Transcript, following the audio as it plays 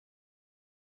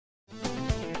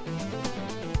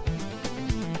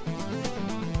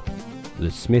The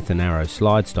Smith & Arrow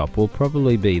slide stop will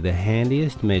probably be the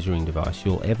handiest measuring device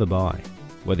you'll ever buy,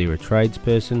 whether you're a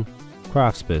tradesperson,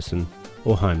 craftsperson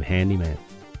or home handyman.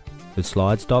 The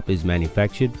slide stop is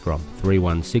manufactured from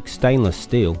 316 stainless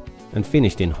steel and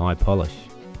finished in high polish.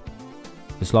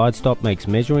 The slide stop makes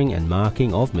measuring and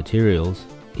marking of materials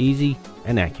easy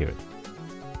and accurate.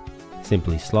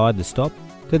 Simply slide the stop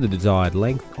to the desired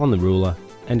length on the ruler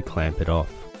and clamp it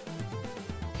off.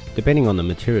 Depending on the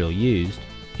material used,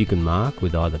 you can mark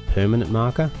with either permanent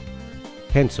marker,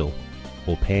 pencil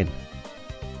or pen.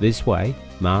 This way,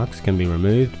 marks can be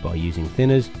removed by using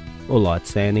thinners or light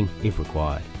sanding if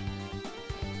required.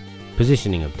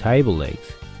 Positioning of table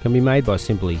legs can be made by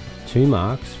simply 2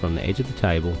 marks from the edge of the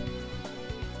table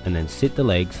and then sit the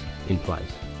legs in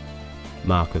place.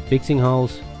 Mark the fixing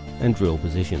holes and drill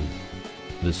positions.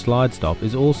 The slide stop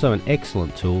is also an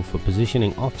excellent tool for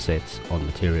positioning offsets on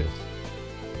materials.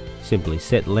 Simply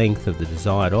set length of the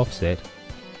desired offset,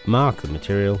 mark the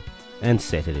material and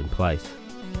set it in place.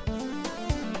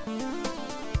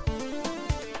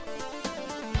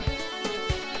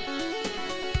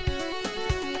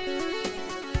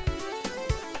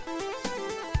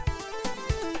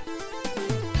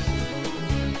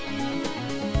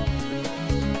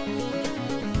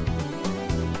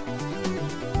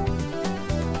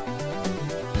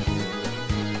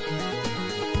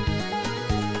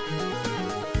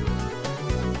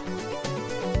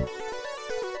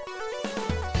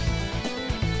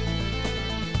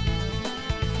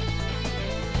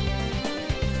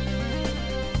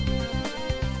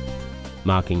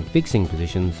 Marking fixing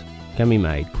positions can be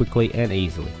made quickly and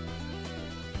easily.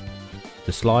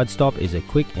 The slide stop is a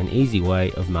quick and easy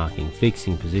way of marking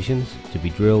fixing positions to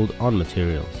be drilled on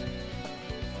materials.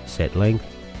 Set length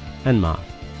and mark.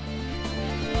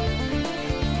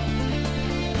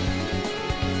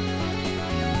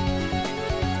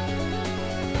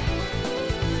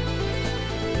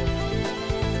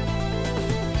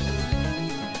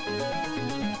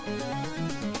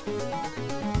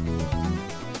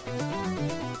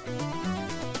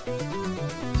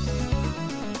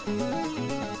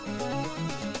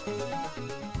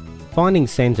 Finding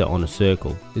centre on a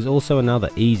circle is also another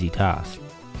easy task.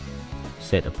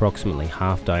 Set approximately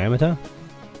half diameter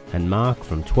and mark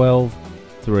from 12,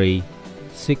 3,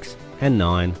 6 and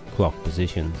 9 clock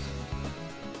positions.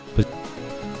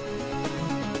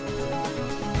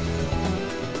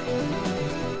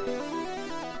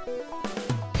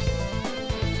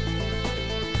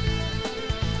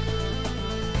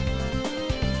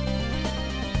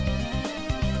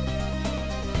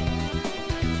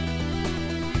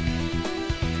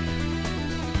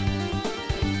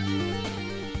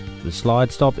 The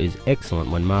slide stop is excellent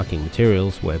when marking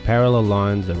materials where parallel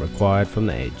lines are required from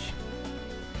the edge.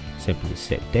 Simply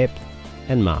set depth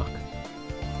and mark.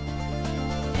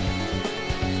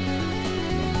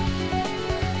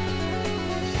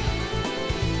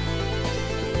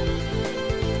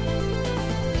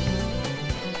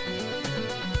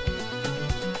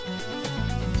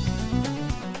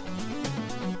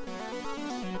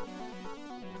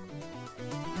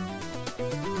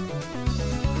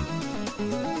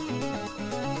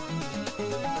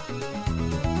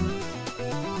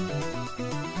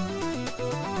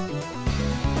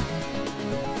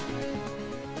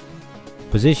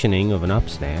 Positioning of an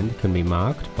upstand can be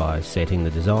marked by setting the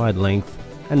desired length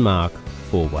and mark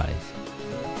 4 ways.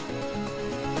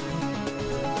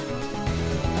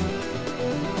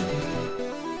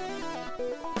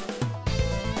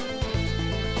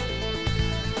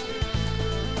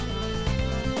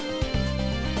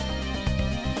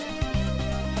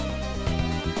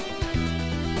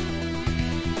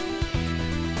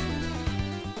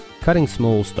 Cutting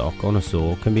small stock on a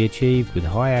saw can be achieved with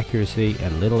high accuracy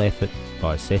and little effort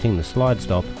by setting the slide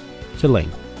stop to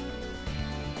length.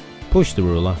 Push the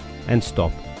ruler and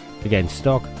stop against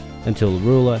stock until the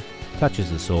ruler touches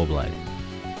the saw blade.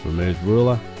 Remove the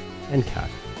ruler and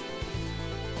cut.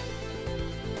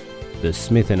 The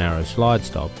Smith & Arrow slide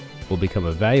stop will become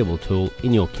a valuable tool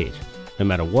in your kit, no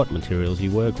matter what materials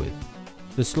you work with.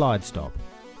 The Slide Stop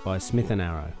by Smith &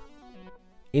 Arrow.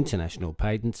 International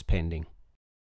patents pending.